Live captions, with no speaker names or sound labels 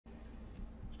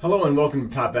Hello and welcome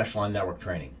to Top Echelon Network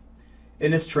Training.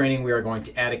 In this training, we are going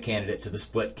to add a candidate to the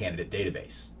split candidate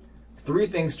database. 3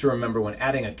 things to remember when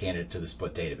adding a candidate to the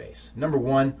split database. Number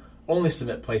 1, only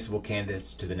submit placeable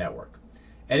candidates to the network.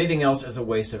 Anything else is a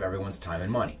waste of everyone's time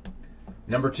and money.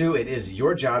 Number 2, it is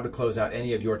your job to close out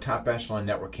any of your Top Echelon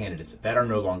Network candidates that are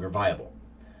no longer viable.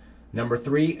 Number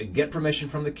 3, get permission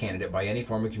from the candidate by any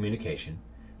form of communication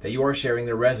that you are sharing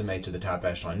their resume to the Top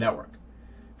Echelon Network.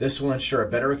 This will ensure a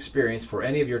better experience for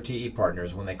any of your TE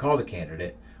partners when they call the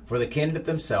candidate, for the candidate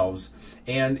themselves,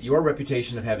 and your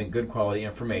reputation of having good quality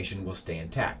information will stay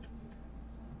intact.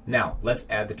 Now, let's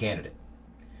add the candidate.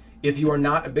 If you are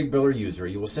not a Big Biller user,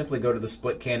 you will simply go to the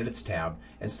Split Candidates tab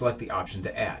and select the option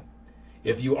to add.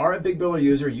 If you are a Big Biller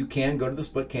user, you can go to the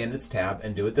Split Candidates tab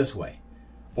and do it this way.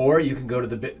 Or you can go to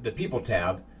the People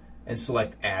tab and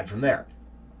select Add from there.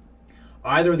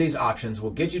 Either of these options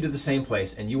will get you to the same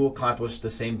place and you will accomplish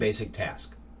the same basic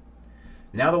task.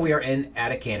 Now that we are in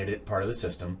Add a Candidate part of the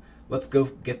system, let's go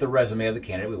get the resume of the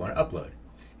candidate we want to upload.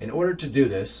 In order to do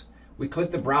this, we click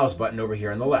the Browse button over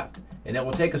here on the left, and it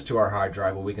will take us to our hard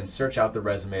drive where we can search out the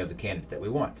resume of the candidate that we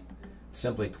want.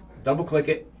 Simply double click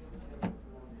it,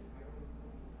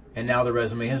 and now the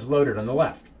resume has loaded on the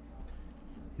left.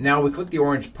 Now we click the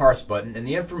orange Parse button and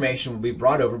the information will be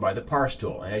brought over by the Parse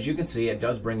tool, and as you can see, it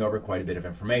does bring over quite a bit of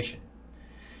information.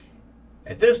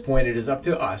 At this point, it is up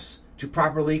to us to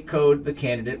properly code the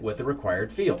candidate with the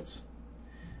required fields.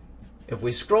 If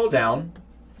we scroll down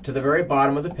to the very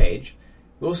bottom of the page,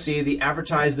 we'll see the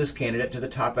Advertise this candidate to the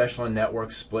Top Echelon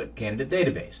Network Split Candidate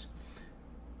Database.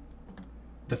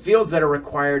 The fields that are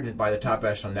required by the Top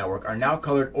Echelon Network are now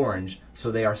colored orange,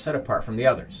 so they are set apart from the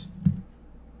others.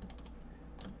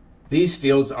 These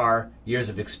fields are years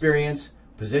of experience,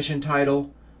 position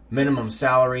title, minimum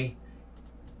salary,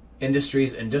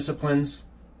 industries and disciplines,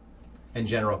 and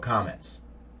general comments.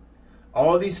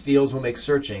 All of these fields will make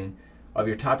searching of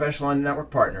your Top Echelon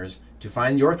Network partners to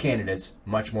find your candidates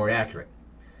much more accurate.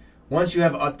 Once you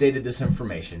have updated this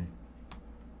information,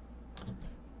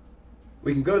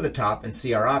 we can go to the top and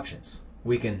see our options.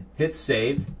 We can hit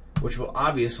Save, which will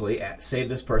obviously save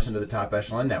this person to the Top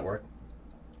Echelon Network.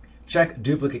 Check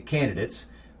Duplicate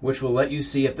Candidates, which will let you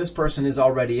see if this person is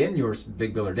already in your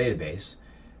Big Biller database.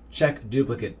 Check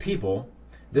Duplicate People.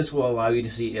 This will allow you to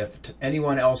see if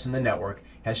anyone else in the network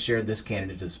has shared this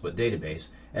candidate to the split database.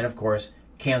 And of course,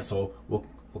 Cancel will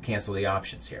cancel the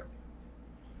options here.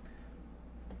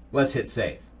 Let's hit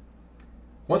Save.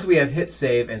 Once we have hit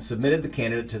Save and submitted the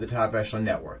candidate to the Top Echelon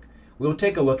Network, we will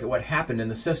take a look at what happened in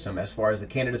the system as far as the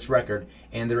candidate's record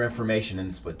and their information in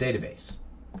the split database.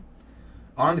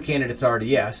 On the candidate's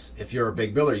RDS, if you're a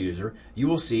Big Biller user, you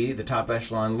will see the Top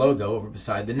Echelon logo over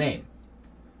beside the name.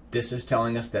 This is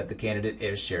telling us that the candidate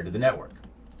is shared to the network.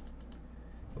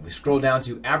 If we scroll down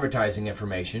to Advertising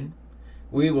information,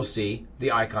 we will see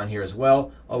the icon here as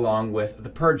well, along with the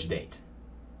purge date.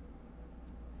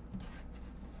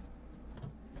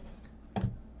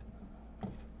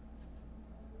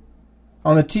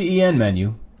 On the TEN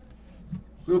menu,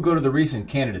 we will go to the Recent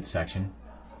Candidates section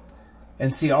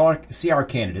and see our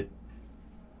candidate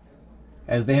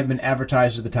as they have been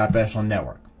advertised to the Top Echelon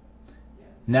Network.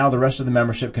 Now the rest of the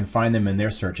membership can find them in their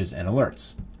searches and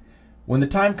alerts. When the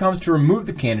time comes to remove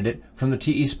the candidate from the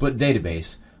TE Split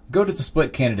database, go to the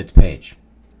Split Candidates page.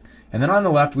 And then on the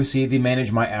left we see the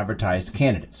Manage My Advertised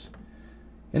Candidates.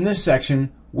 In this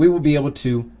section, we will be able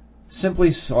to simply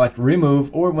select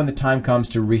Remove, or when the time comes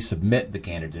to resubmit the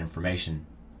candidate information.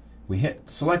 We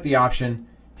select the option,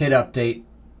 hit Update,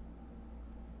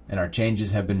 and our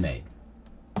changes have been made.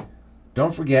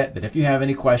 Don't forget that if you have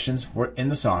any questions in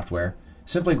the software,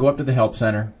 simply go up to the Help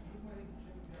Center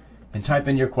and type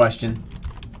in your question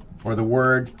or the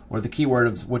word or the keyword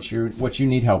of what you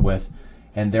need help with,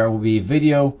 and there will be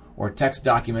video or text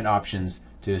document options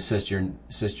to assist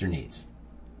your needs.